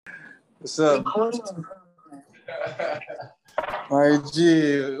What's up? My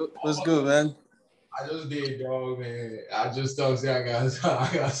G, what's good, man? I just did, dog, man. I just don't say I got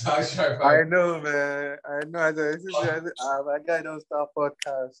sidetracked. I know, man. I know. My guy don't start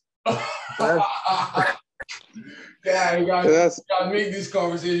podcast. Yeah, you gotta make these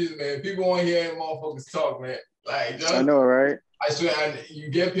conversations, man. People want to hear motherfuckers talk, man. Like, just, I know, right? I swear, and you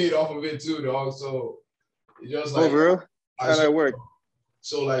get paid off of it too, dog. So it's just like, bro, how that work?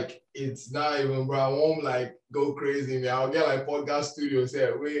 So like, it's not even, bro. I won't like go crazy, man. I'll get like podcast studios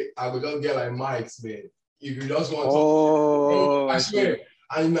here. Wait, I will just get like mics, man. If you just want to talk, bro, I swear.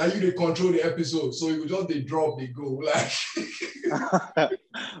 And now you control the episode, so you just they drop, they go like.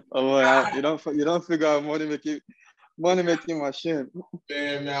 You don't figure out money making machine.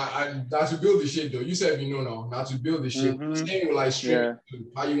 Man, and that to build the shit though. You said you know now. Now to build the shit. Same with like streaming. Yeah.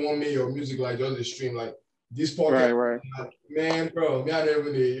 How you want me your music like just a stream like this podcast. Right. Man, bro, me I never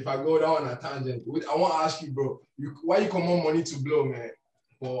know. If I go down on a tangent, I want to ask you, bro. Why you come on money to blow, man,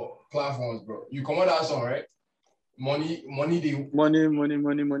 for platforms, bro? You come on that song, right? Money. Oh,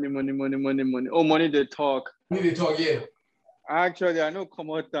 money they talk. Money they talk, yeah. Actually, I know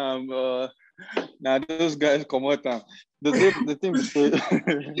come out now those guys come out the thing is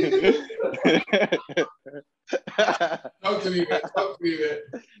Talk to me, man.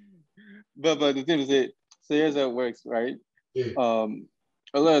 But the thing is so here's how it works, right? Yeah. A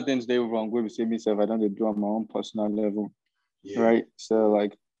lot of things they were wrong with say myself. I don't do on my own personal level. Yeah. Right. So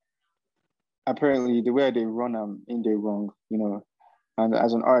like apparently the way they run in they wrong, you know. And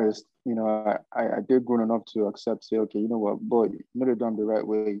as an artist, you know, I did grown enough to accept, say, okay, you know what, boy, you know they done the right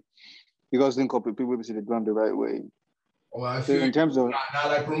way. Because link up with people who say they done the right way. Oh, I feel in terms of now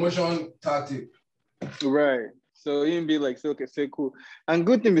like promotion tactic. Right. So you can be like, okay, say cool. And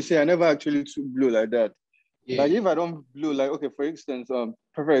good thing we say I never actually blew like that. Yeah. Like if I don't blow, like okay, for instance,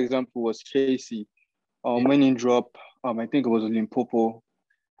 perfect example was Shyfi. When he dropped, I think it was Limpopo.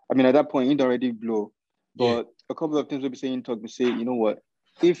 I mean, at that point, he'd already blow. But a couple of things we'll be saying, say, you know what?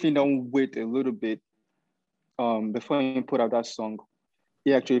 If you don't wait a little bit, before you put out that song,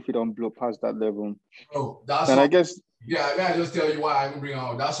 if you don't blow past that level. Bro, that song, I guess. Yeah, I just tell you why I even bring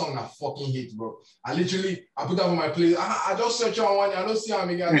out that song. I fucking hate, bro. I put that on my playlist. I just search on one. I don't see how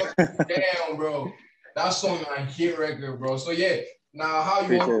many. Damn, bro. That song I hate record, bro. So yeah. Now, how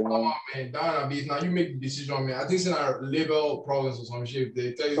you want to come on, man? Down a beat. Now you make the decision, man. I think it's in our label problems or some shit.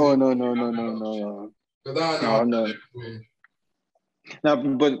 They tell you. Oh no. Now,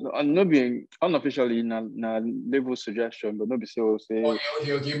 but not being unofficially na label suggestion, but not be so say.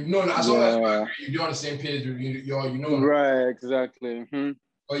 Okay. No, as long as you're on the same page, you know. Right, exactly.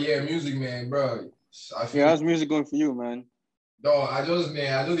 Oh yeah, music, man, bro. How's music going for you, man? No, I just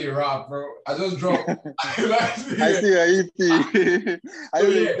a rap, bro. I just dropped. I see your EP. I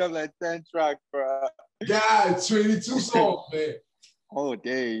really dropped like 10 tracks, bro. God, 22 songs, man. Oh,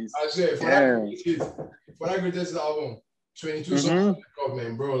 days. I said, for that greatest album, 22 songs,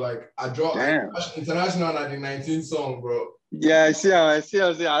 man, bro. Like, I dropped international at the 19th song, bro. Yeah, I see. I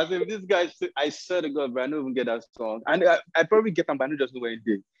said, this guy, I swear to God, bro, I don't even get that song. And I probably get them, but I don't just know where it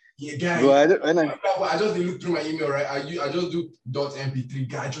did. Yeah, guy. Bro, I just look through my email, right? I just do .mp3.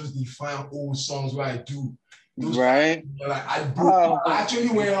 Guy, just define old songs where I do. Right. Like I actually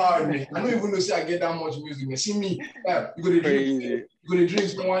went hard, man. I don't even know say I get that much music, man. See me, you go to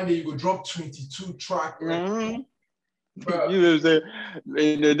drink one day, you go drop 22 tracks. Right? You will say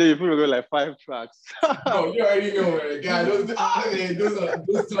in the day you probably go like 5 tracks. No, you already know, man. Guy, those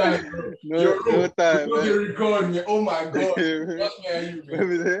tracks, bro. No time. You record me. Oh my God. Just me and you,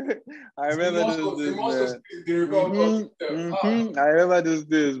 man. I remember those days, man. I remember those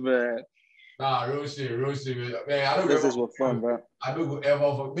days, man. Nah, real shit, man. I don't this is what fun, bro. I don't go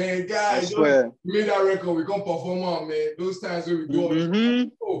ever fuck. Man, guys, I swear. We made that record, we come perform on, man. Those times when we go,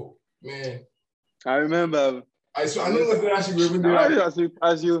 oh, man. I remember. I know what that should even do that.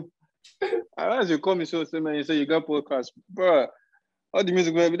 As you call me so man, you say you got podcast, bro. All the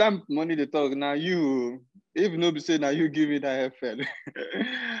music, man, with that money they talk, now you, if nobody say now you give me that FL.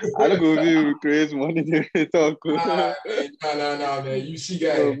 I don't go be crazy money they talk. No, man. You see,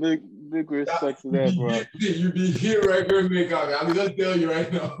 guys. Big respect to that, bro. You be here record maker. I'm just tell you right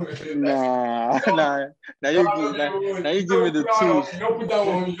now. Nah. Now you give me the tools. You don't put that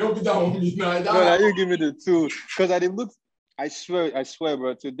on me. Now you give me the tools. Because I didn't look. I swear,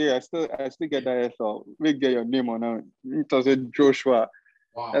 bro. Today I still get that FL. We get your name on it. It was Joshua.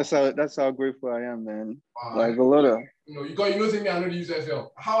 Wow. That's how grateful I am, man. Wow. Like a lot of. You say me, I know the use FL.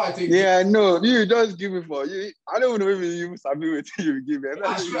 How I take Yeah, I know. You just give me for you. I don't know if you sabi what you give me.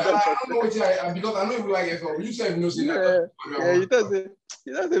 I swear, I don't know what because I know if you like FL. You said no, say that. Yeah, you doesn't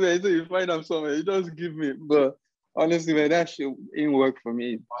man. So you find out somewhere, you just give me. But honestly, man, that shit ain't work for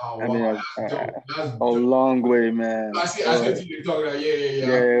me. Wow, I mean, that's dope. That's a long way, man. I see you talk like, yeah,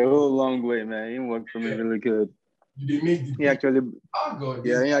 a whole long way, man. It worked for me really good. They make the he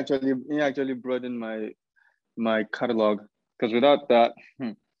actually, he actually broadened my catalog, because without that,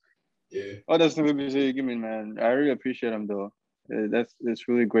 all those things people say you give me, man, I really appreciate them though. It's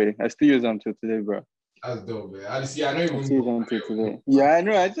really great. I still use them till today, bro. That's dope, man. I see. I know I still use them till today. Yeah, I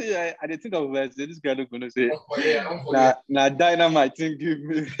know. I didn't think of that. This guy not gonna say. Don't forget. Nah, dynamite thing give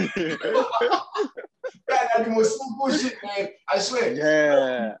me. That's the most simple shit, man. I swear.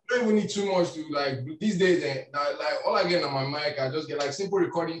 Yeah. You don't even need too much to like these days. Like all I get on my mic, I just get like simple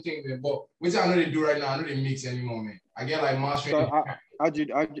recording things. But which I know they do right now, I know they mix anymore, man. I get like mastering.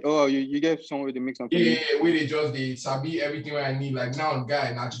 So you get someone with the mix on? Yeah, where they sabi everything where I need. Like now,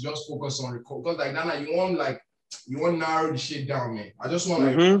 guy, now to just focus on record. Because like now, you want narrow the shit down, man. I just want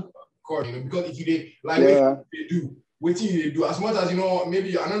record, because if you did like what they do. What you do, as much as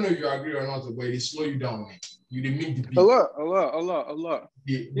maybe I don't know if you agree or not, but they slow you down, man. You they make the beat. A lot.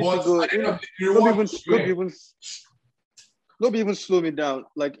 Yeah. But not even slow me down.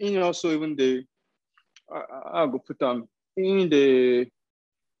 Like also even I'll go put them in the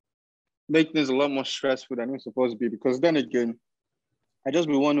make things a lot more stressful than it's supposed to be, because then again, I just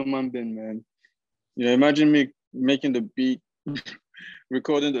be one human being, man. Imagine me making the beat,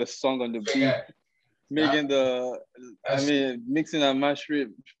 recording the song on the beat. Making mixing and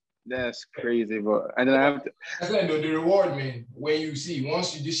mastering, that's crazy, but and then I have to. That's like the reward, man. When you see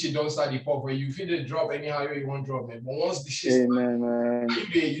once this shit don't start the pop, where you feel the drop anyhow you want drop, man. But once the shit, man.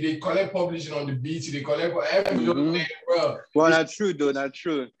 You collect publishing on the beats, they collect everything, bro. Well, that's true though, that's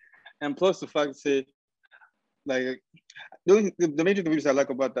true. And plus the fact say, like the major things I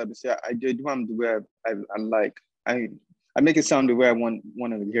like about that is I do them the way I like. I make it sound the way I want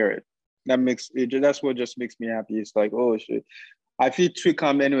to hear it. That's what just makes me happy. It's like, oh shit, I feel trick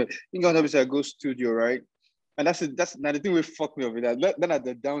anyway. You know, obviously I go studio, right? And that's now the thing will fuck me over that. Then at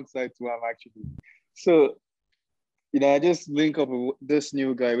the downside to I'm actually. So, I just link up with this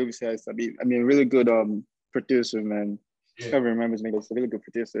new guy, maybe say really good producer, man. I can't remember his name, but it's a really good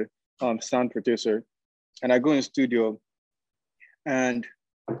producer, sound producer. And I go in studio, and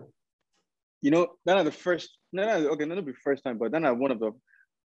not the first time, but then one of the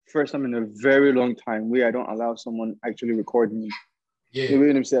first time in a very long time where I don't allow someone actually record me. Yeah. You know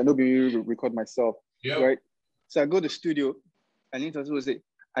what I'm saying? I don't be record myself. Right? So I go to the studio, and it was say,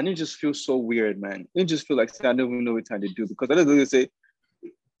 and it just feels so weird, man. It just feel like I don't even know what time to do, because I don't really say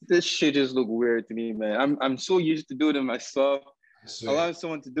this shit just look weird to me, man. I'm so used to doing it myself. Allowing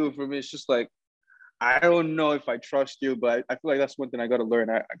someone to do it for me, it's just like, I don't know if I trust you, but I feel like that's one thing I gotta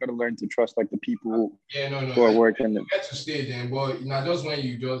learn. I gotta learn to trust like the people who are working. You get to stage then, but just when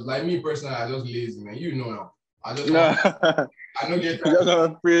you just like me personally, I just lazy, man. Now. I just I don't get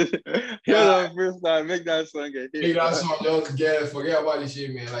that. First time make that song get hit. Make that song just forget about this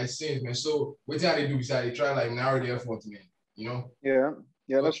shit, man. Like since, man. So what they do besides they try like narrow the effort, man.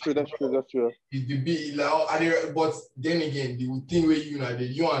 Yeah, that's true. It's the beat, like, but then again, the thing where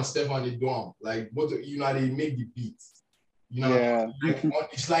you and Stefan they do like both they make the beat.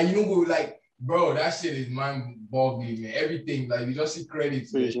 It's like go like, bro, that shit is mind boggling, man. Everything like you just see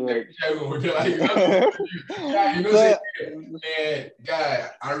credits, man. Guy,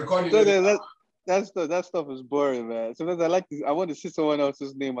 I'm recording. So that stuff is boring, man. Sometimes I want to see someone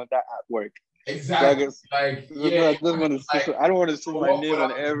else's name on that artwork. Exactly. I don't want to see my name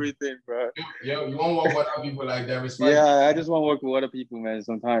on everything, bro. Yeah, you want to work with other people like that. Yeah, I just want to work with other people, man.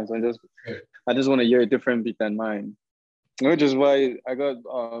 Sometimes I just want to hear a different beat than mine. Which is why I got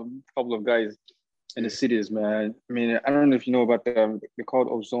a couple of guys in the cities, man. I mean, I don't know if you know about them. They're called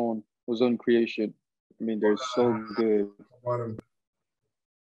Ozone Creation. I mean, they're so good.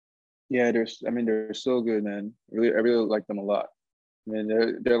 Yeah, they're so good, man. I really like them a lot. I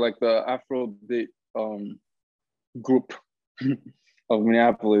mean, they're like the Afrobeat group of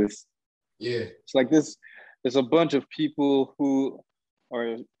Minneapolis. Yeah, it's like this. There's a bunch of people who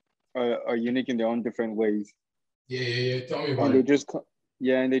are unique in their own different ways. Yeah. Tell me about it.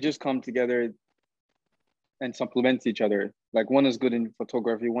 And they just come together and supplement each other. Like one is good in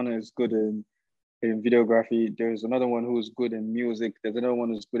photography, one is good in videography. There's another one who's good in music. There's another one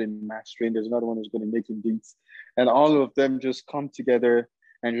who's good in mastering. There's another one who's good in making beats. And all of them just come together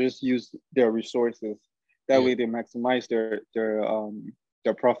and just use their resources. That way they maximize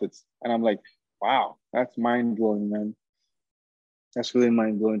their profits. And I'm like, wow, that's mind blowing, man. That's really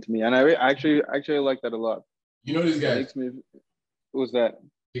mind blowing to me. And I actually like that a lot. You know these guys? Makes me. Who's that?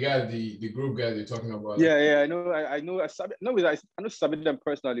 The guy, the group guys you're talking about. Yeah, I know. I know. I know Sabi them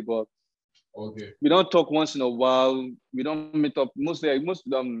personally, but okay, we don't talk once in a while. We don't meet up. Most of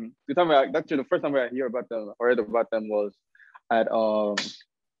them. The first time I hear about them or read about them was at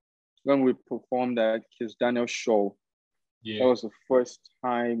when we performed at Kiss Daniel's show. Yeah, That was the first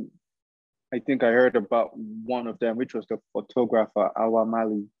time I think I heard about one of them, which was the photographer Awa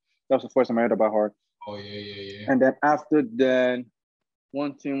Mali. That was the first time I heard about her. Oh yeah. And then after that,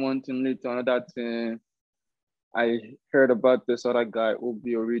 one thing lead to another thing. I heard about this other guy,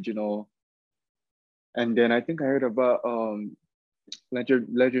 Obi Original. And then I think I heard about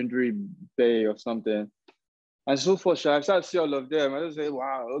Legendary Bay or something. And so forth. So I started to see all of them. I just say,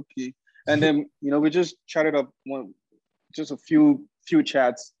 wow, okay. And then, we just chatted up just a few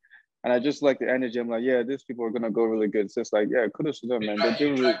chats. And I just like the energy. I'm like, yeah, these people are gonna go really good. So it's like, yeah, kudos to them, man. They're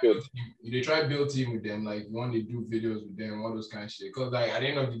doing really good. They try build team with them, like when they do videos with them, all those kind of shit. Cause like at the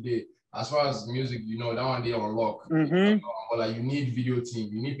end of the day, as far as music, that one they unlock. Mm-hmm. But like you need video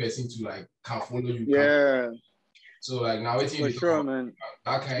team, you need person to like can follow you. Yeah. So like now it's for sure, man.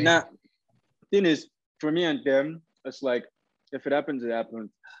 That kind. Now, thing is, for me and them, it's like if it happens, it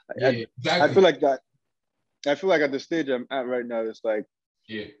happens. Yeah, exactly. I feel like that. I feel like at the stage I'm at right now, it's like.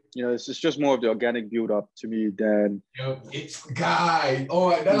 Yeah. It's just more of the organic build up to me than. It's guy.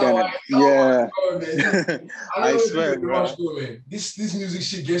 Oh, that's why. Yeah. Oh man. I swear, bro. Man. This music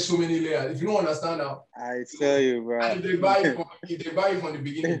shit gets so many layers. If you don't understand now, I tell you, bro. And if they buy it from the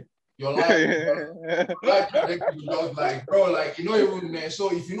beginning, your life, just like, bro, like even man.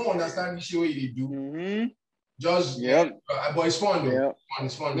 So if you don't understand this shit, what you do, just but it's fun though. Yep.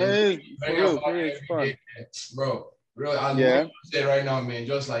 It's fun. Yeah, it's fun, bro. Bro, I say right now, man,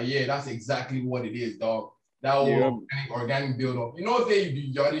 just like, that's exactly what it is, dog. That whole organic build up.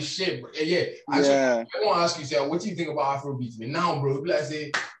 You're this shit, bro. I want to ask you, say, what do you think about Afrobeats, man? Now, bro, like,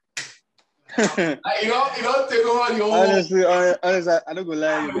 say, you don't take over the whole. Honestly, I don't gonna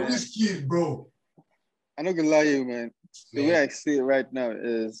lie you, man. This kid, bro. I don't gonna lie you, man. The way I see it right now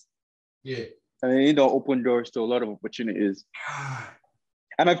is, I mean, it don't open doors to a lot of opportunities.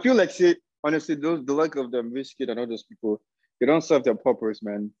 And I feel like, honestly, the like of them, Wizkid and all those people, they don't serve their purpose,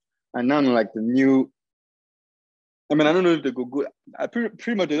 man. And now, like the new, I mean, I don't know if they go good.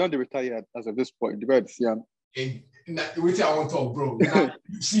 Pretty much they don't retire as of this point. They're see them. Wait till I want to talk, bro.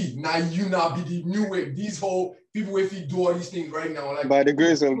 Now, you now be the new wave. These whole people, if you do all these things right now, like by the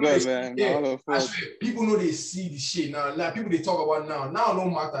grace of God, man. I swear, people know they see the shit now. Like people they talk about now. Now no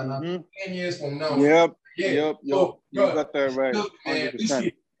matter now. 10 years from now. Yep. You got that right.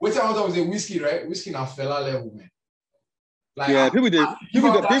 Man, wait till I was a Wizkid, right? Wizkid now fella level, man. Like, a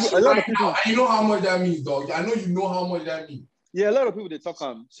lot of people. And you know how much that means, dog. I know you know how much that means. Yeah, a lot of people they talk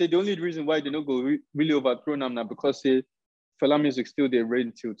say the only reason why they don't go really overthrown them now because fella music still they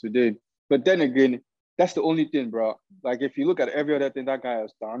reign till today. But then again, that's the only thing, bro. Like if you look at every other thing that guy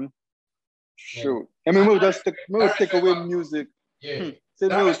has done, shoot. I mean, we'll take away music. Yeah.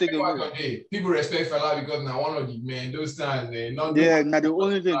 People respect fella because now one of the man those times not now the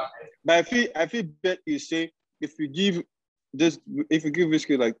only thing. But I feel bet you say if you give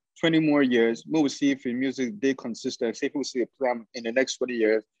Wizkid like 20 more years, we'll see if in music they consistent. Say people see a plan in the next 20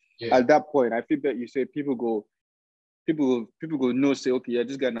 years. Yeah. At that point, I feel bet you say people go no say okay,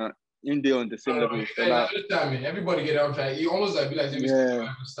 this guy not in there on the same level. Everybody get out trying. It almost like be like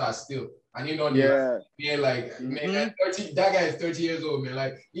start still. And man, man, 30, that guy is 30 years old, man.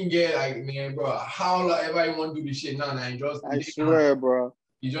 Like, you can get like, man, bro, how ever you want to do this shit now, I swear, bro.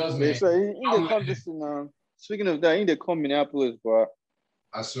 You just, man. So in the competition, speaking of that, in the come Minneapolis, bro.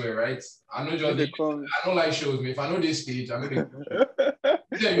 I swear, right? I know just, I don't like shows, man. If I know this stage, I know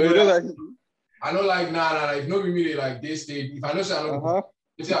I know like, nah, if no me like this stage, if I know, I know,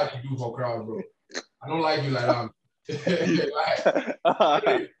 this is how they do for crowd, bro. I don't like you like that. If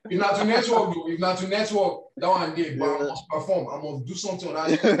not to network, though, that one day, but I must perform. I must do something on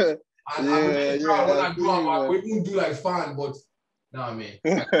that show. And when I do, I won't do like fun, but nah, man.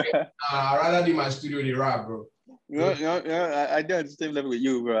 I'd rather do my studio the rap, bro. No, I do at the same level with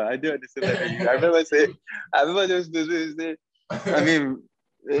you, bro. I do at the same level with you. I remember just say, I mean,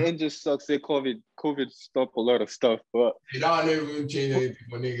 it just sucks. Say COVID stopped a lot of stuff, but they don't even change anything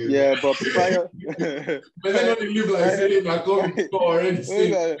for niggas. Yeah, but prior, but they don't live like saying that COVID already.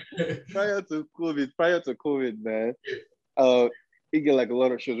 Prior to COVID, man, you get like a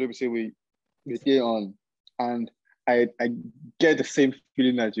lot of shows. We say we get on, and I get the same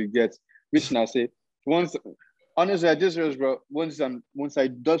feeling that you get. Which now say once honestly, I just realized, bro, once I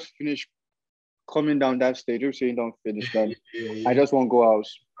just finish coming down that stage, you're saying don't finish, man. I just won't go out.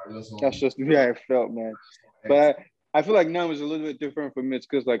 That's just the way I felt, man. But I feel like now it's a little bit different for me. It's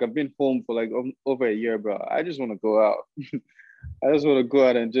because like I've been home for like over a year, bro. I just want to go out. I just want to go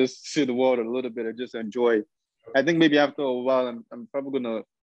out and just see the world a little bit and just enjoy. I think maybe after a while, I'm probably gonna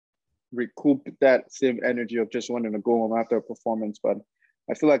recoup that same energy of just wanting to go home after a performance. But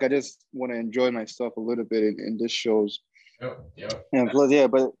I feel like I just want to enjoy myself a little bit in these shows. Yep. And plus, yeah,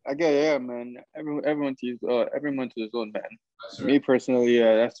 but I get, yeah, man. Everyone to his own, man. Right. Me personally,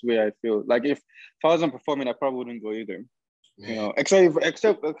 yeah, that's the way I feel. Like if I wasn't performing, I probably wouldn't go either. Man. You know,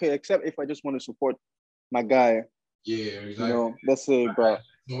 except if I just want to support my guy. Yeah, exactly. You know, that's it, bro.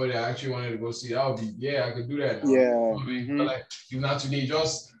 Somebody I actually wanted to go see, that would be, yeah, I could do that now. Yeah. But like, if not today,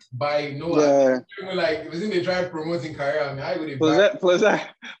 just buy, like, wasn't they try promoting career? I mean, I would buy. Plus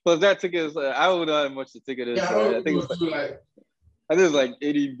that ticket is, I don't know how much the ticket is. Yeah, I think it's like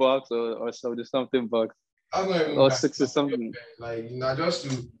 $80 or something bucks. I'm not even or 60 something. Like, just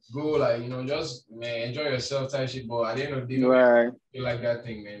to go, like, just man, enjoy yourself type shit. But at the end of the day, right. You like that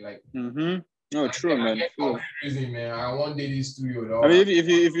thing, man. Like, no, true, man. True. Reason, man. I want day studio. Though. I mean, if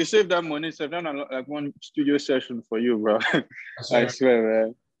you save that money, save down like one studio session for you, bro. I swear,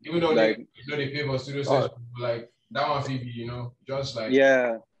 man. Even though they pay for studio session, like that one fee, just like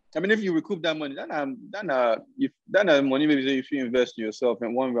yeah. I mean, if you recoup that money, then money maybe if you invest in yourself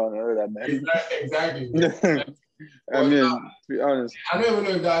in one round or that, man. Exactly. I mean, to be honest, I don't even know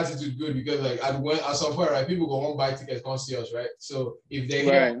if that attitude is good because like at some point, right, people go won't buy tickets, can't see us, right? So if they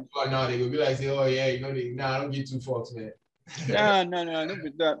hear now, they will be like, say, oh yeah, I don't get too fucked, man. no, no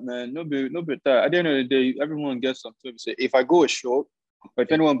be that, man. No be that. At the end of the day, everyone gets something to say. If I go a show, or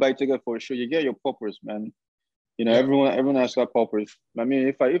if anyone buy ticket for a show, you get your poppers, man. You know, everyone has got poppers. I mean,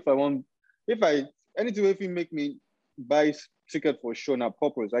 if you make me buy ticket for a show, not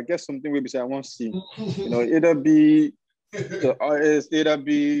poppers, I guess something will be say I want to see. You know, either be the artist, either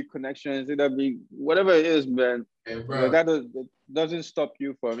be connections, either be whatever it is, man. Hey, that doesn't stop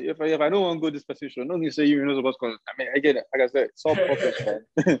you from if I don't want to go this position, don't need to say you know what's going on. I mean, I get it. Like I said, it's all poppers,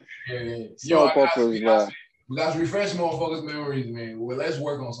 man. It's all poppers, man. Let's refresh motherfuckers' memories, man. Well, let's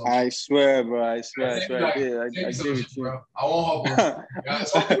work on something. I swear, bro. I swear. I agree with you. Bro. I won't hop on.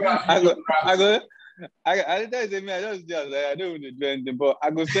 I don't do anything, but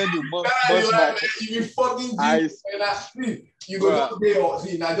I go send you more. You fucking you go just pay or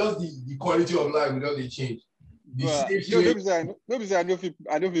see now just the quality of life without the change. I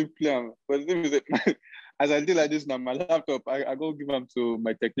don't feel plan, but the thing is as I do like this now, my laptop, I go give them to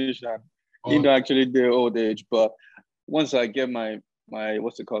my technician. He don't actually do old age, but once I get my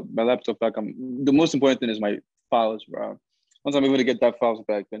what's it called, my laptop back, the most important thing is my files, bro. Once I'm able to get that files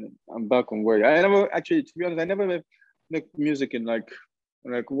back, then I'm back on work. I never actually, to be honest, I never make music in like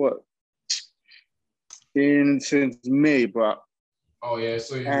what? Since May, bro. Oh yeah,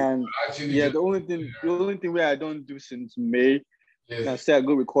 so you actually the only thing where I don't do since May, I say I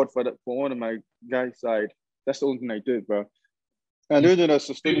go record for one of my guys' side. That's the only thing I did, bro. And they're that's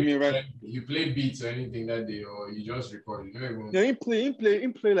sustaining me right. You play beats or anything that day, or you just recorded? Yeah, he play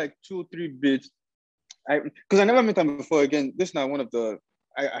like 2 or 3 beats. Because I never met him before. Again, this is not one of the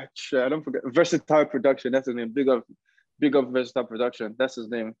I don't forget Versatile Production. That's his name. Big up Versatile Production. That's his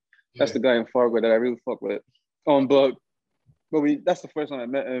name. That's the guy in Fargo that I really fuck with. But that's the first time I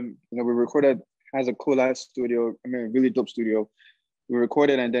met him. You know, we recorded, has a cool ass studio. I mean, a really dope studio. We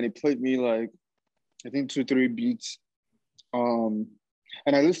recorded and then he played me like I think 2 or 3 beats.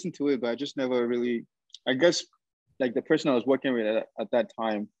 And I listened to it, but I just never really. I guess like the person I was working with at that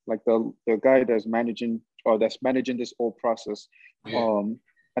time, like the guy that's managing this whole process,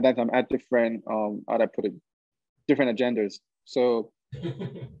 at that time had different how'd I put it, different agendas. So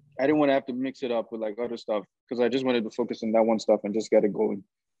I didn't want to have to mix it up with like other stuff because I just wanted to focus on that one stuff and just get it going.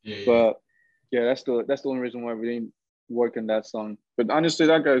 But yeah, that's the only reason why we didn't work on that song. But honestly,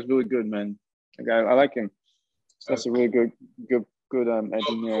 that guy is really good, man. I like him. So that's a really good engineer.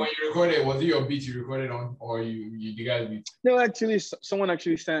 So when you recorded, was it your beat you recorded on, or you guys beat? No, actually, someone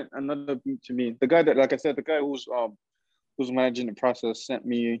actually sent another beat to me. The guy that, like I said, the guy who's managing the process sent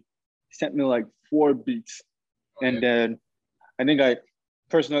me like 4 beats, and then I think I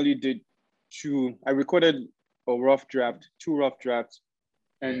personally did 2. I recorded a rough draft, 2 rough drafts,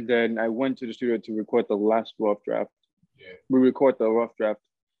 and then I went to the studio to record the last rough draft. We record the rough draft,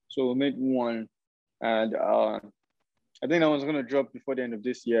 so we made 1. And I think that one's gonna drop before the end of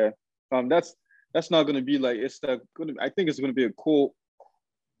this year. That's not gonna be like I think it's gonna be a cool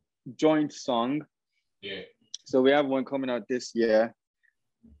joint song. Yeah. So we have one coming out this year.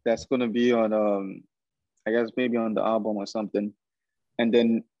 That's gonna be on I guess maybe on the album or something. And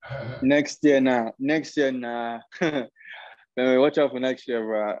then next year, nah. Watch out for next year,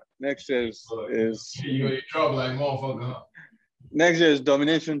 bro. Next year is you in trouble like motherfucker. Huh? Next year is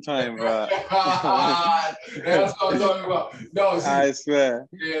domination time, bro. That's what I'm talking about. No, see, I swear.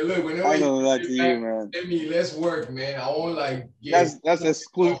 Yeah, look, whenever I know that to you, man. Let me let's work, man. I want like that's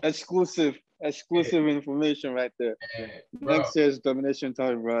exclusive information right there. Next year is domination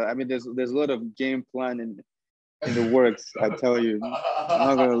time, bro. I mean, there's a lot of game planning in the works. I tell you, I'm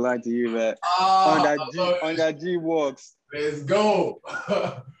not gonna lie to you, man. On that G works. Let's go.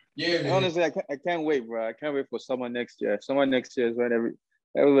 Yeah, man. Honestly, I can't wait, bro. I can't wait for summer next year. Summer next year is when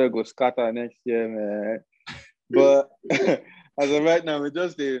everywhere goes scatter next year, man. But as of right now, we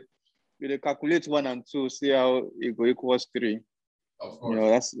calculate 1 and 2, see how it equals 3. Of course. You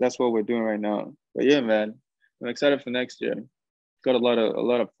know, that's what we're doing right now. But yeah, man, I'm excited for next year. Got a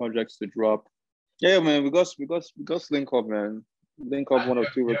lot of projects to drop. Yeah, man, we got link up, man. Link up 1 or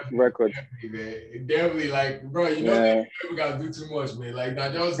 2 records. Definitely, like, bro, you know, we gotta do too much, man. Like,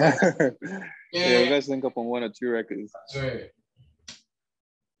 that just like, we guys link up on 1 or 2 records. Right.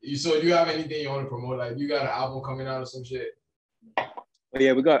 So, do you have anything you want to promote? Like, you got an album coming out or some shit? But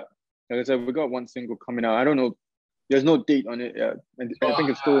yeah, like I said, we got 1 single coming out. I don't know. There's no date on it yet. I think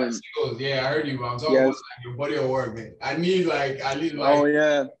it's still in. Singles. Yeah, I heard you, but I'm talking about like your body of work, man. I need like. Oh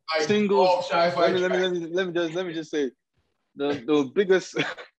yeah, like, singles. Let me just say, the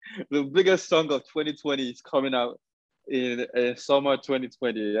biggest song of 2020 is coming out in summer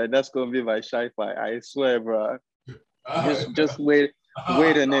 2020, and that's gonna be by Shyfi. I swear, bro. Just wait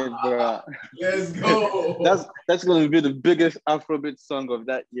on it, bro. Let's go. that's gonna be the biggest Afrobeat song of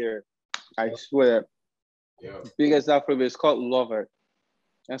that year. I swear. Yeah. Biggest Afrobeat is called Lover.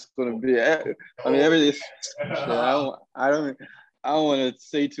 That's gonna be it. I mean, everything. I don't want to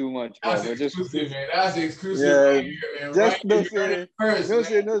say too much, bro. That's exclusive, man. That's exclusive. Yeah, right here, man. Just no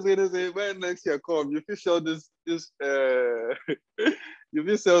say. When next year come, you can sell this. You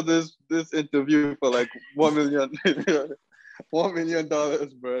can sell this interview for like $1 million. $1 million,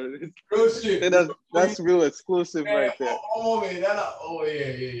 bro. Real shit. That's real exclusive, man, right there.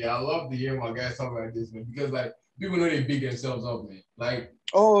 Yeah. I love to hear my guys talk like this, man, because like people know they big themselves up, man. Like,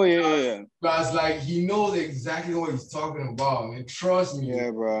 yeah. But like he knows exactly what he's talking about, man. Trust me. Yeah,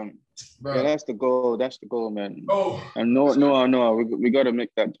 bro. Yeah, that's the goal. That's the goal, man. Oh. And no. We got to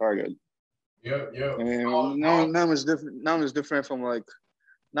make that target. Yep. And now it's different. Now it's different from like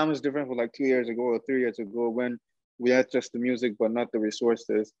 2 years ago or 3 years ago when we had just the music, but not the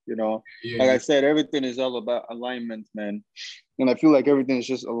resources, you know. Yeah. Like I said, everything is all about alignment, man. And I feel like everything is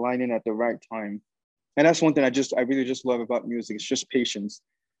just aligning at the right time. And that's one thing I really just love about music. It's just patience.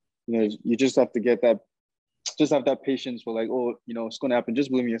 You know, you just have to have that patience for like, oh, you know, it's going to happen. Just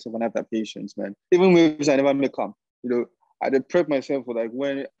believe in yourself and have that patience, man. Even when I never make come, you know, I did prep myself for like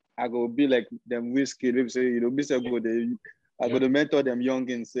when I go be like them whiskey, maybe say, you know, be so good. I got to mentor them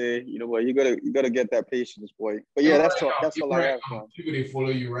young and say, you know what, you gotta get that patience, boy. But yeah, that's all I have, man. People they follow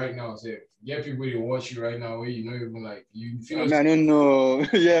you right now, say, get people to watch you right now where you know even like you feel. I don't know.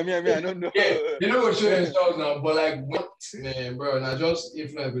 Yeah, I don't know. Yeah, they know what show themselves now, but like what, man, bro, not just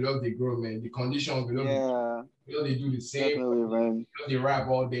influence because they grow, man. The conditions because they do the same. Definitely, man. They rap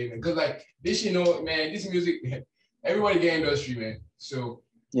all day, man. Because like this, you know, man, this music, everybody get industry, man. So.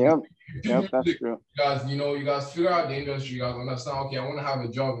 Yep, that's true. You guys figure out the industry. You guys understand, okay, I want to have a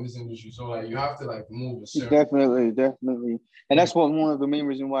job in this industry. So, like, you have to, like, move a certain. Definitely. And that's one of the main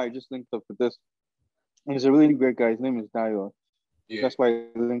reasons why I just linked up with this. And he's a really great guy. His name is Dio. Yeah. That's why I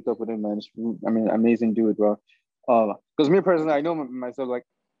linked up with him, man. Amazing dude, bro. Because me personally, I know myself, like,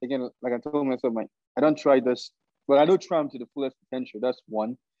 again, like I told myself, like, I don't try this, but I don't try him to the fullest potential. That's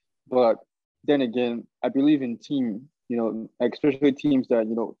one. But then again, I believe in team. You know, especially teams that,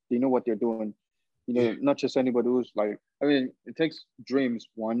 you know, they know what they're doing. You know, not just anybody who's like, I mean, it takes dreams,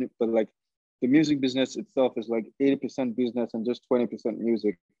 one, but like the music business itself is like 80% business and just 20%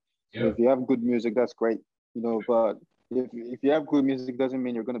 music. Yeah. So if you have good music, that's great. You know, but if you have good music, doesn't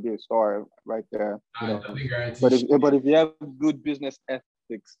mean you're going to be a star right there. You know? But if you have good business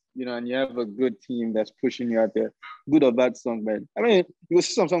ethics, you know, and you have a good team that's pushing you out there, good or bad song, man. I mean, you will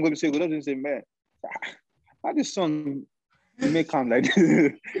see some song going to say, good, doesn't say, man. How this song may come like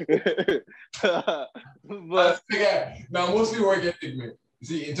this? But now mostly work ethic, man.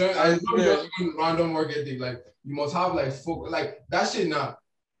 See, in terms of just random work ethic, like you must have like like that shit now.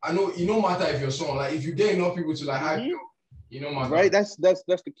 I know it no matter if your song, like if you get enough people to like hype you know matter. Right, that's the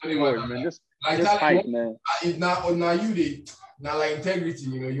key word, man. Just hype, man. Now you Now, like integrity,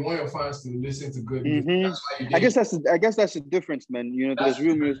 you know, you want your fans to listen to good music. Mm-hmm. That's why you I get. guess that's the difference, man. You know, there's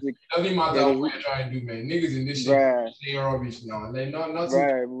real music. It doesn't matter Yeah, what you're trying to do, man. Niggas in this shit right, saying rubbish now. Like,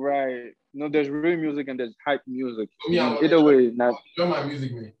 nothing. right. No, there's real music and there's hype music. Me, I'm Either way, not. enjoy my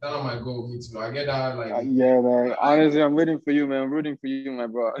music, man. That's not my goal. Me too. I get that, like. Yeah, man. Honestly, I'm rooting for you, man. I'm rooting for you, my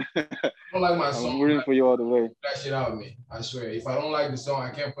bro. I don't like my song. I'm rooting for you all the way. That shit out, man. I swear. If I don't like the song, I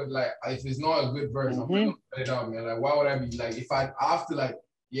can't put like. If it's not a good verse, I'm not gonna put it out, man. Like, why would I be like? If I have to, like,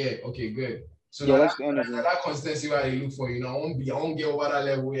 yeah, okay, good. So yeah, that's that consistency where I look for, you know. I won't get over that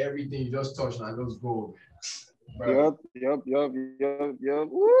level where everything you just touch and just go, man. Yep.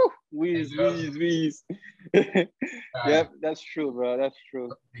 Woo! Wheeze. Yep, that's true, bro. That's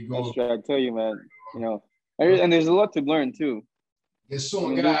true. That's true. I tell you, man. You know, and there's a lot to learn too. There's so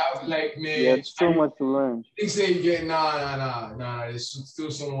much, like, man. Yeah, it's so much to learn. They say you get nah. There's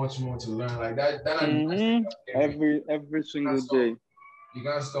still so much more to learn. Like that. Every single day. You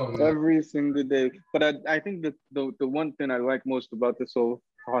can't stop, man. Every single day. But I think that the one thing I like most about this whole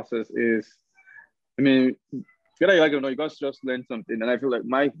process is, I mean, whether you like it or not, you guys just learn something. And I feel like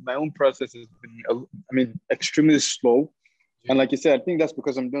my own process has been, extremely slow. Yeah. And like you said, I think that's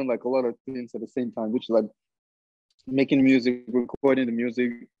because I'm doing like a lot of things at the same time, which is like making music, recording the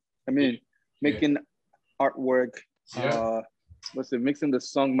music. Making artwork. Yeah. Mixing the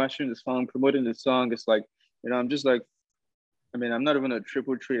song, mastering the song, promoting the song. It's like, you know, I'm just like, I'm not even a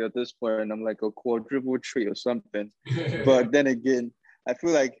triple three at this point, and I'm like a quadruple three or something. But then again, I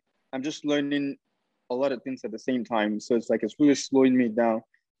feel like I'm just learning a lot of things at the same time. So it's like, it's really slowing me down.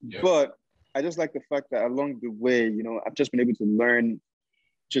 Yep. But I just like the fact that along the way, you know, I've just been able to learn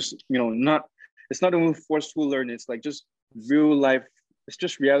just, you know, it's not even forceful learning. It's like just real life. It's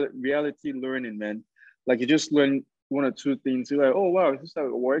just reality learning, man. Like you just learn one or two things. You're like, oh, wow, this is how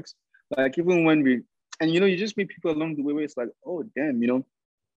it works. Like even when you know, you just meet people along the way where it's like, oh, damn, you know,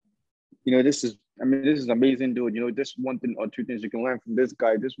 this is amazing, dude. You know, this one thing or two things you can learn from this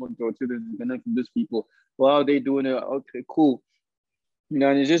guy. This one thing or two things you can learn from these people. Wow, they doing it. Okay, cool. You know,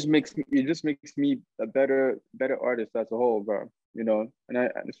 and it just makes me a better artist as a whole, bro. You know, and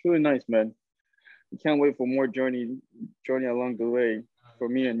it's really nice, man. I can't wait for more journey along the way for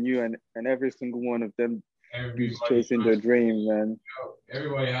me and you and every single one of them. Everybody's chasing their dream, man.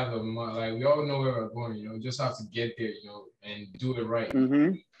 Everybody has like we all know where we're going, you know, just have to get there, you know, and do it right.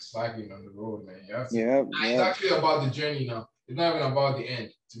 Slacking on the road, man. You have to, It's actually about the journey now. It's not even about the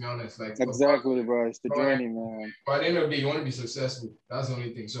end, to be honest. Like exactly, bro. It's the journey, man. By the end of the day, you want to be successful. That's the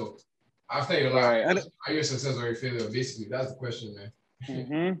only thing. So after your life, are you a success or a failure? Basically, that's the question,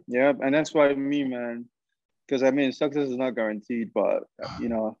 man. Yeah, and that's why me, man. Because success is not guaranteed, but you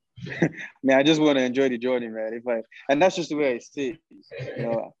know. I just want to enjoy the journey, man. And that's just the way I see it. You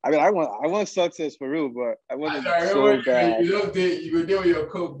know, I want success for real, but I want it so bad. You go deal with your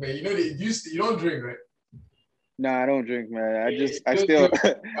coke, man. You know you don't drink, right? Nah, I don't drink, man. I still.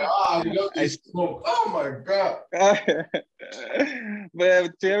 I smoke. Oh my god.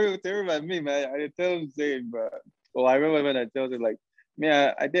 But tell about me, man. I didn't tell him saying, but I remember when I told him like,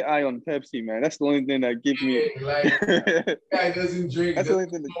 man, I did eye on Pepsi, man. That's the only thing that gives me. Like, guy doesn't drink. That's the only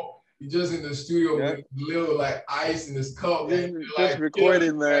thing. He's just in the studio with little like ice in his cup. Just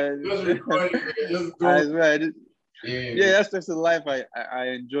recording, man. Just recording, man. That's just the life I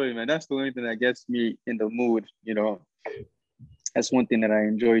enjoy, man. That's the only thing that gets me in the mood, you know. That's one thing that I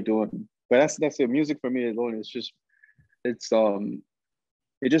enjoy doing. But that's it. Music for me alone,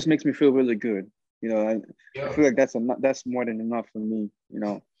 it just makes me feel really good. You know, I feel like that's more than enough for me, you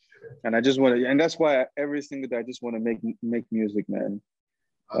know. And I just want to, and that's why every single day I just want to make music, man.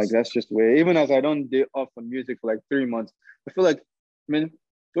 Like that's just the way. Even as I don't day off on music for like 3 months, I feel like, the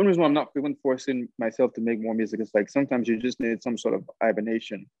only reason why I'm not even forcing myself to make more music is like sometimes you just need some sort of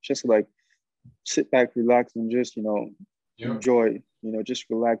hibernation, just like sit back, relax, and just enjoy. You know, just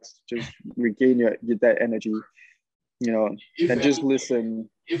relax, just regain that energy. You know, just listen.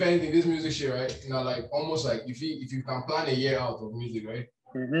 If anything, this music shit, right? You know, like almost like if you can plan a year out of music, right?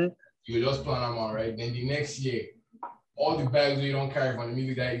 You just plan them out, right? Then the next year, all the bags you don't carry from the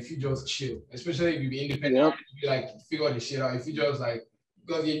music, that if you just chill, especially if you be independent, you like figure the shit out. If you just like,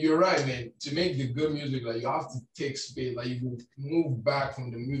 because you're right, man. To make the good music, like you have to take space, like you move back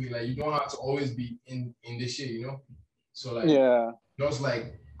from the music, like you don't have to always be in the shit, you know. So like, just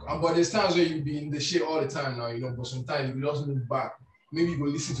like. But there's times where you be in the shit all the time now, you know, but sometimes you just move back. Maybe you go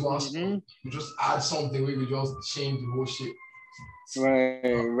listen to one song, you just add something where you just change the whole shit.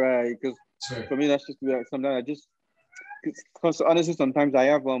 Right. Because for me, that's just sometimes I just, because honestly, sometimes I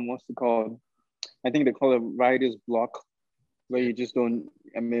have what's it called? I think they call it writer's block, where you just don't,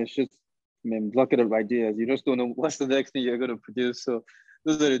 it's just, bucket of ideas. You just don't know what's the next thing you're going to produce. So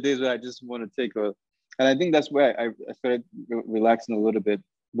those are the days where I just want to take a, and I think that's where I started relaxing a little bit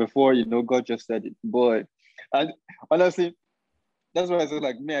before, God just said it. But honestly, that's why I said,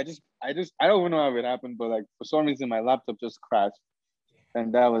 like, man, I don't even know how it happened, but like for some reason my laptop just crashed,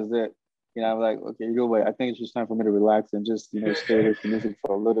 and that was it. I'm like, okay, you go away. I think it's just time for me to relax and just, stay away from music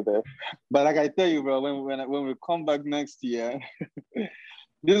for a little bit. But like I tell you, bro, when we come back next year,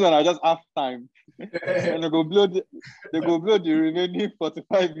 this one I just have time, and they go blow the remaining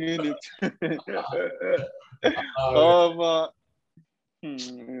 45 minutes.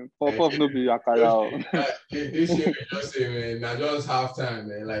 Pop no be akara. This year, just say, man, I just half time,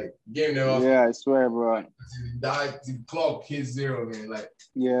 man. Like game never. Yeah, I swear, bro. The clock hits 0, man. Like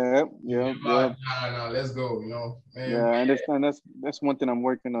yeah. Nah, let's go, man. Yeah, I understand. That's one thing I'm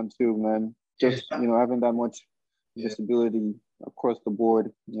working on too, man. Just having that much visibility across the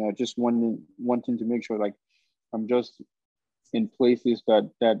board. Just wanting to make sure like I'm just in places that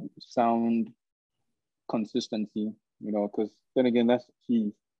sound consistency. Because then again, that's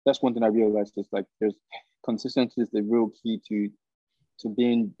key. That's one thing I realized is like there's consistency is the real key to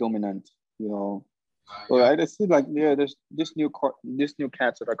being dominant. Well, I just see like there's this new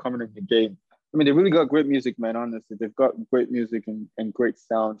cats that are coming in the game. I mean, they really got great music, man. Honestly, they've got great music and great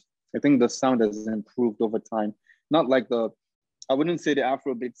sound. I think the sound has improved over time. Not like I wouldn't say the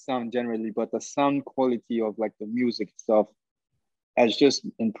Afrobeat sound generally, but the sound quality of like the music itself has just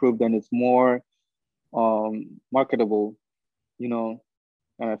improved, and it's more marketable, and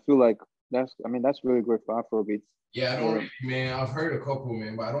I feel like that's really great for Afrobeats. Yeah, I don't man. I've heard a couple,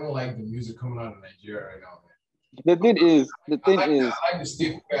 man, but I don't like the music coming out of Nigeria right now, man. The thing is, I like the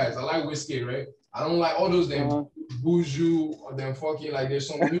state guys. I like Whiskey, right? I don't like all those them Buju or them fucking like there's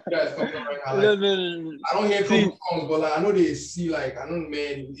some new guys coming out right now. Like, I don't hear couple songs, but like I know they see like I know,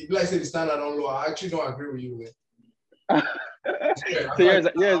 man. If like say the standard on low, I actually don't agree with you, man. So here's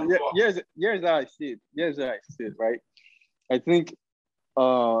how I see it. Here's how I see it, right? I think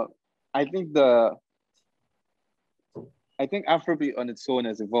Afrobeat on its own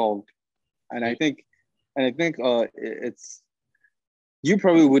has evolved, and I think it's, you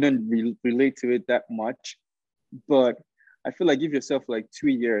probably wouldn't relate to it that much, but I feel like give yourself like 2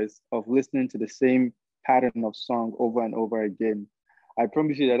 years of listening to the same pattern of song over and over again. I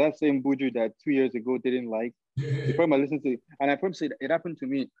promise you that same Buju that 2 years ago didn't like, you probably might listen to it. And I promise you it happened to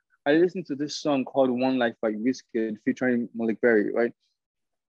me. I listened to this song called One Life by Wizkid featuring Malik Berry, right?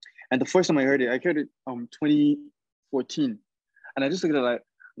 And the first time I heard it 2014. And I just looked at it like,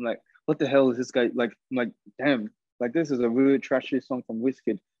 I'm like, what the hell is this guy? Like, I'm like, damn, like this is a really trashy song from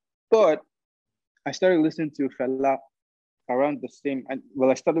Wizkid. But I started listening to Fela around the same, I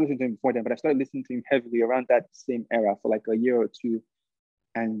started listening to him before then, but I started listening to him heavily around that same era for like a year or two.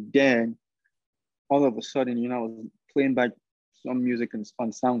 And then all of a sudden, I was playing back some music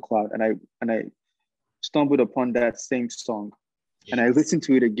on SoundCloud, and I stumbled upon that same song, and I listened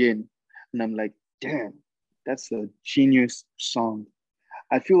to it again, and I'm like, damn, that's a genius song.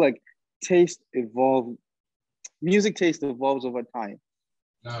 I feel like music taste evolves over time.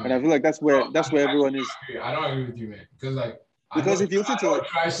 And I feel like that's where everyone is. I don't agree with you, man. Because if you listen to a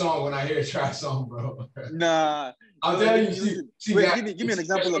trash song when I hear a trash song, bro. Nah. I'm telling you. Give me an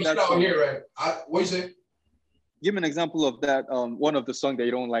example of that song. Here, right? What you say? Give me an example of that. One of the songs that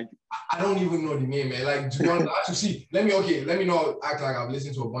you don't like. I don't even know the name, man. Like, to be honest, to see. Let me not act like I've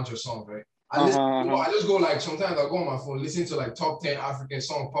listened to a bunch of songs, right? I just go like sometimes I go on my phone, listen to like top 10 African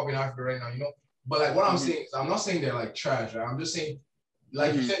songs popping in Africa right now, But like what I'm saying is I'm not saying they're like trash, right? I'm just saying,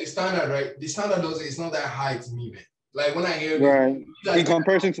 like you said, the standard, right? The standard it's not that high to me, man. Like when I hear in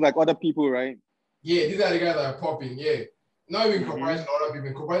comparison to like other people, right? Yeah, these are the guys that are popping, yeah. Not even comparison to other people,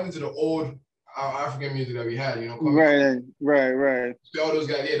 in comparison to the old African music that we had, Right. All those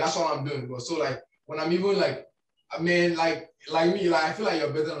guys, yeah, that's all I'm doing. But so like when I'm even like, I mean, like me, like I feel like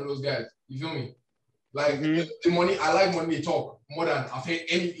you're better than those guys. You feel me? Like the money, I like when they talk more than I've heard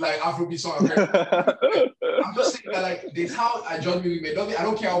any like Afrobeat song I've heard. I'm just saying that like this how I judge music. I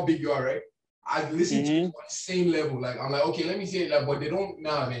don't care how big you are, right? I listen to it on the same level. Like I'm like, okay, let me see it. Like, but they don't.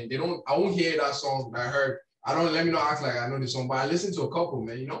 Nah, man, they don't. I won't hear that song that I heard. I don't. Let me not act like I know the song, but I listen to a couple,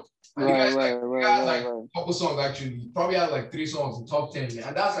 man. And the guys like a couple songs actually. Probably had like 3 songs in top 10, man.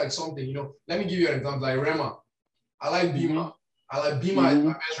 And that's like something. Let me give you an example. Like Rema, I like Bima. I like Bima is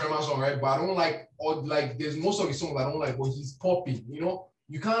my best Rema song, right? But I don't like all like. There's most of the songs I don't like, but he's popping. You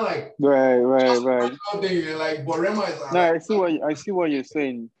can't like. Right. Something like, but Rema is. No, I see what you're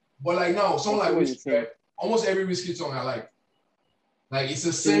saying. But like now, song like Whiskey, right? Almost every Whiskey song I like. Like it's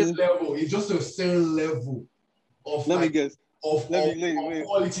a certain level. It's just a certain level of. Let me guess. of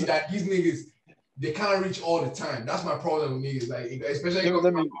quality that these niggas, they can't reach all the time. That's my problem with niggas, like especially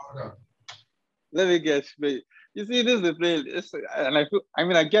Africa. Let me guess, but you see, this is the thing,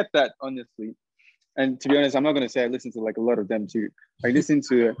 and I get that honestly. And to be honest, I'm not gonna say I listen to like a lot of them too. I listen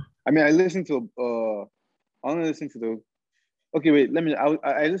to I listen to the. Okay, wait.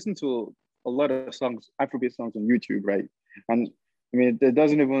 I listen to a lot of songs, Afrobeat songs on YouTube, right? And I mean, it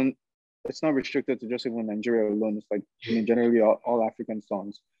doesn't even. It's not restricted to just even Nigeria alone. It's like generally all African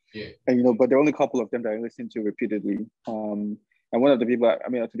songs. Yeah. And but there are only a couple of them that I listen to repeatedly. And one of the people,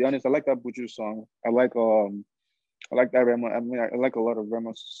 to be honest, I like that Buju song. I like that Remo. I like a lot of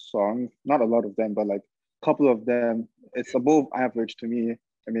Remo's songs. Not a lot of them, but like a couple of them. It's above average to me.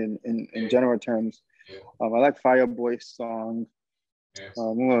 I mean, in general terms. Yeah. I like Fireboy's song. Yes.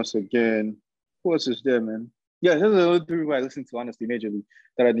 Who else again? Who else is there, man? Yeah, those are the only three I listen to honestly, majorly.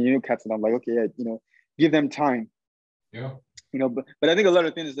 That are the new cats, and I'm like, okay, yeah, give them time. Yeah. But I think a lot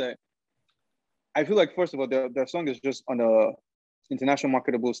of things that I feel like, first of all, their song is just on a international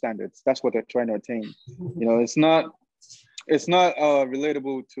marketable standards. That's what they're trying to attain. It's not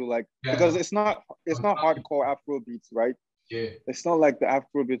relatable to like because it's not hardcore Afro beats, right? Yeah. It's not like the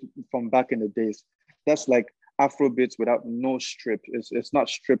Afro beats from back in the days. That's like Afro beats without no strip. It's not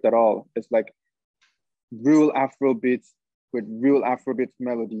stripped at all. It's like real Afro beats with real Afro beats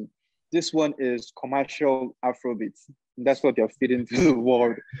melody. This one is commercial Afro beats. That's what they're feeding to the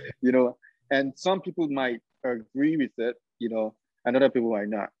world, And some people might agree with it, and other people might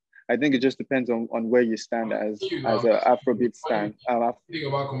not. I think it just depends on where you stand as an Afrobeat stand. What do you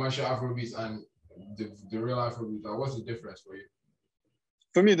think about commercial Afrobeats and the real Afrobeats? What's the difference for you?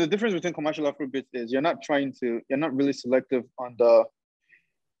 For me, the difference between commercial Afrobeats is you're not really selective on the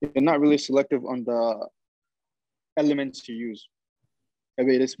elements you use. I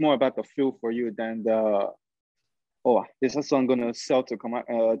mean, it's more about the feel for you than is this song gonna sell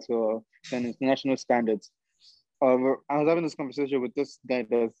to international standards? I was having this conversation with this guy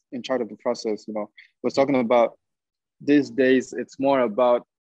that's in charge of the process. Was talking about these days. It's more about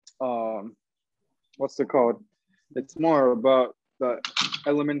what's it called? It's more about the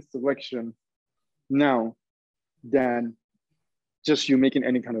element selection now than just you making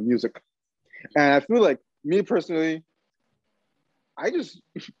any kind of music. And I feel like me personally,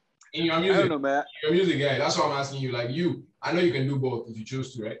 in your music, I don't know, man. Your music, yeah. That's what I'm asking you. Like I know you can do both if you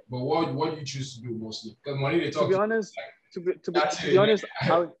choose to, right? But what do you choose to do mostly? Because money they talk. To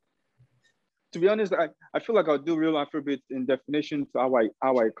be honest, I feel like I'll do real Afrobeat in definition to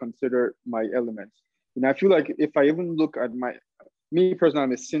how I consider my elements. I feel like if I even look at me personally,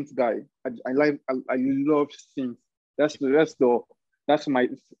 I'm a synth guy. I love synth. That's my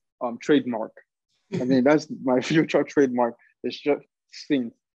trademark. I mean, that's my future trademark. It's just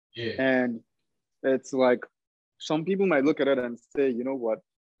synth. Yeah. And it's like some people might look at it and say, you know what,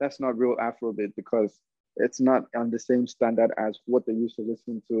 that's not real Afrobeat because it's not on the same standard as what they used to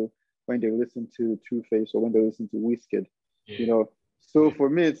listen to when they listen to Two Face or when they listen to Wizkid. Yeah. So for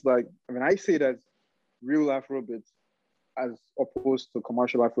me, it's like, I say that real Afrobeat as opposed to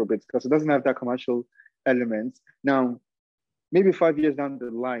commercial Afrobeat because it doesn't have that commercial element. Now, maybe 5 years down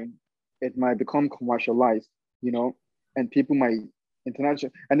the line, it might become commercialized, and people might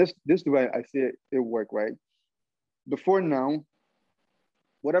international. And this is the way I see it work, right? Before now,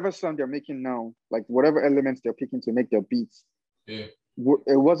 whatever sound they're making now, like whatever elements they're picking to make their beats, it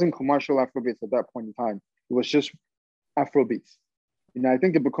wasn't commercial Afrobeats at that point in time. It was just Afrobeats. I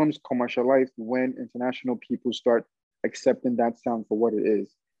think it becomes commercialized when international people start accepting that sound for what it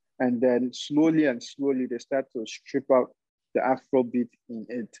is. And then slowly they start to strip out the Afrobeat in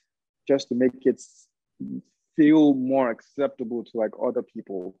it just to make it feel more acceptable to like other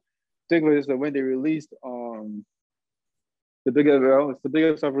people. Think of it as when they released the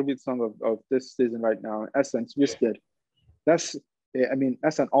biggest Afrobeat song of this season right now, Essence, Wizkid. That's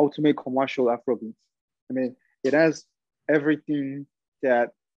an ultimate commercial Afrobeat. It has everything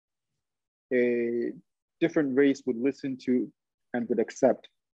that a different race would listen to and would accept.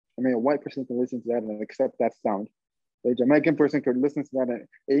 A white person can listen to that and accept that sound. A Jamaican person could listen to that, and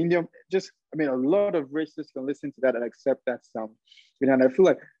an Indian, a lot of races can listen to that and accept that sound. And I feel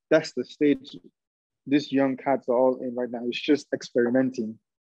like that's the stage these young cats are all in right now. It's just experimenting,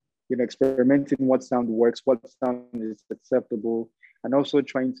 experimenting what sound works, what sound is acceptable, and also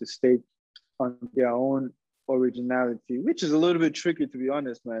trying to stay on their own originality, which is a little bit tricky, to be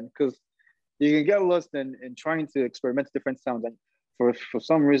honest, man, because you can get lost in trying to experiment different sounds. And for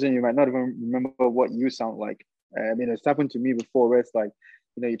some reason, you might not even remember what you sound like. It's happened to me before where it's like,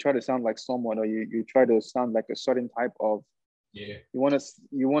 you try to sound like someone or you try to sound like a certain type of Yeah. You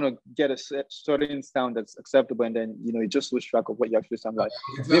want to get a certain sound that's acceptable, and then you just lose track of what you actually sound like.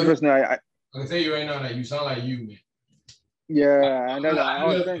 Me personally, I can tell you right now that you sound like you, man. Yeah, and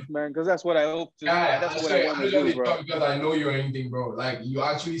that's thanks, man, because that's what I hope to. That's what I want to do, bro. Because I know you or anything, bro. Like you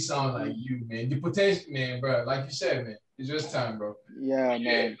actually sound like you, man. The potential, man, bro. Like you said, man, it's just time, bro. Yeah,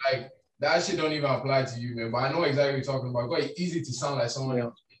 man. Like that shit don't even apply to you, man. But I know exactly what you're talking about. It's easy to sound like someone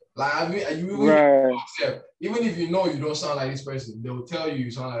else. Like I mean, even if you know you don't sound like this person, they'll tell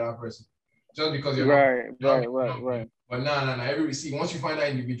you sound like that person, just because you're not. Right. But nah. Once you find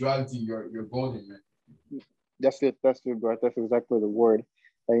that individuality, you're golden, man. That's it, bro. That's exactly the word.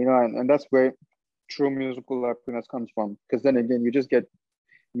 And that's where true musical happiness comes from. Because then again, you just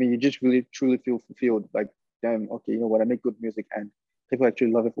really truly feel fulfilled. Like, damn, okay, you know what? I make good music, and people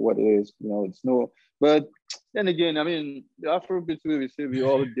actually love it for what it is. But then again, I mean, the Afrobeat we say we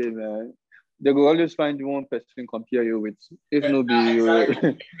all did, man. They will always find one person compare you with. If no be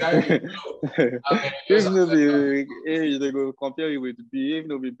if no be A, they go compare you with B. If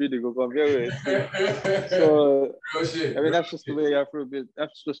no be B, they go compare you with C. So I mean, that's just the way Afrobeat.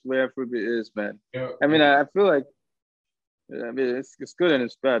 That's just the way Afrobeat is, man. I mean, I feel like, it's good and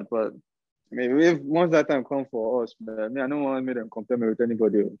it's bad, but I mean, if once that time comes for us, man, I mean, I don't want to make them compare me with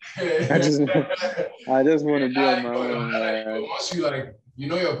anybody. I just want to be on my own, man. Once you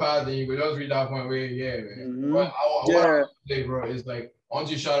know your path, then you could just reach that point where, man. Mm-hmm. What I would say, bro, is like,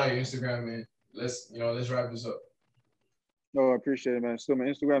 once you shout out your Instagram, man, let's wrap this up. Oh, I appreciate it, man. So my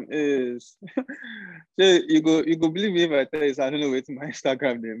Instagram is you go believe me if I tell you, so I don't know what's my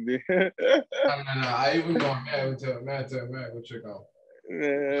Instagram name. No. I even know. Man, go check out.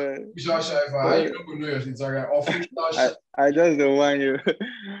 Shyfi, you know your Instagram. Official. I just don't want you.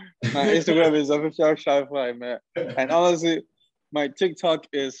 My Instagram is official Shyfi, man. And honestly, my TikTok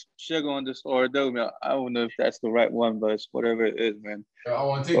is Shego_. I don't know if that's the right one, but it's whatever it is, man. Yeah, I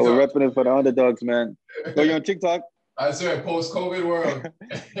want TikTok. But we're repping it for the underdogs, man. So you on TikTok? I swear, post-COVID world.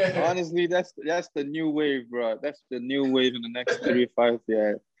 Honestly, that's the new wave, bro. That's the new wave in the next 3-5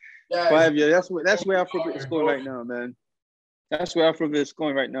 years. Yeah, 5 years. That's where Afrobeat is going right now, man. That's where Afrobeat is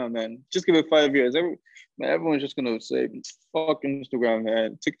going right now, man. Just give it 5 years. Everyone's just gonna say, "Fuck Instagram,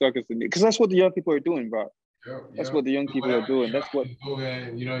 man. TikTok is the new," because that's what the young people are doing, bro. That's what the young people are doing. That's what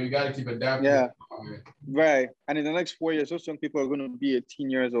you gotta keep adapting. Yeah, right. And in the next 4 years, those young people are gonna be 18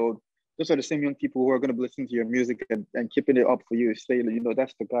 years old. Those are the same young people who are gonna be listening to your music and keeping it up for you. Say,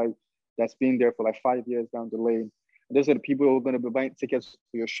 that's the guy that's been there for like 5 years down the lane. And those are the people who are gonna be buying tickets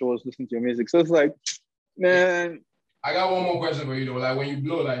for your shows, listening to your music. So it's like, man. I got one more question for you though. Like when you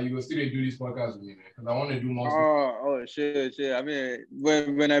blow, like you go still do this podcast with me, man. Because I want to do more. Oh shit. I mean,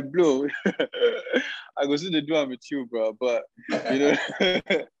 when I blow, I go still do it with you, bro. But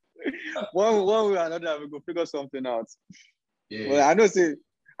one way or another, we go figure something out. Yeah. Well, I know.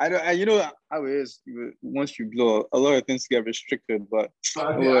 And you know how it is. Once you blow, a lot of things get restricted. But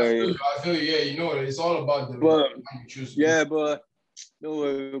I feel you. Yeah, it's all about how you choose. Yeah, but no,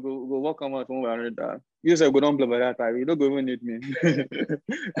 we'll work on one way or another. You say we don't blow by that time. You don't go even need me. And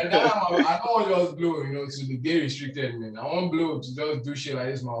now I don't want to just blow, to the gay restricted, man. I want blow to just do shit like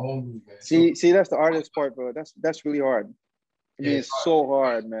this my home, man. See, that's the hardest part, bro. That's really hard. I mean, it's so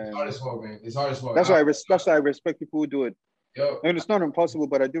hard, man. It's hard as fuck, man. It's hard as fuck. That's why I respect people who do it. I mean, it's not impossible,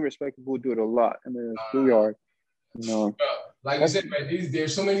 but I do respect people who do it a lot. I mean, it's really hard. Like you said, man,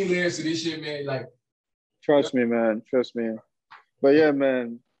 there's so many layers to this shit, man. Like, trust me, man. Trust me. But yeah,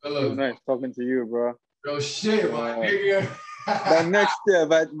 man. It was nice talking to you, bro. Real shit, my nigga.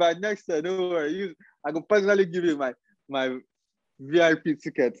 By next year, don't worry. I could personally give you my VIP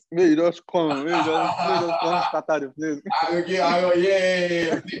tickets. Maybe you just come. Maybe you just start out the place.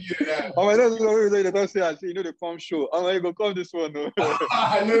 Yeah. Oh my God, they don't say actually, the come show. I'm like, go come this one, no.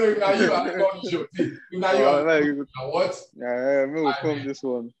 I know now you are the come show. Now you are. What? Yeah, we'll come this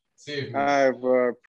one. Save me. All right, bro.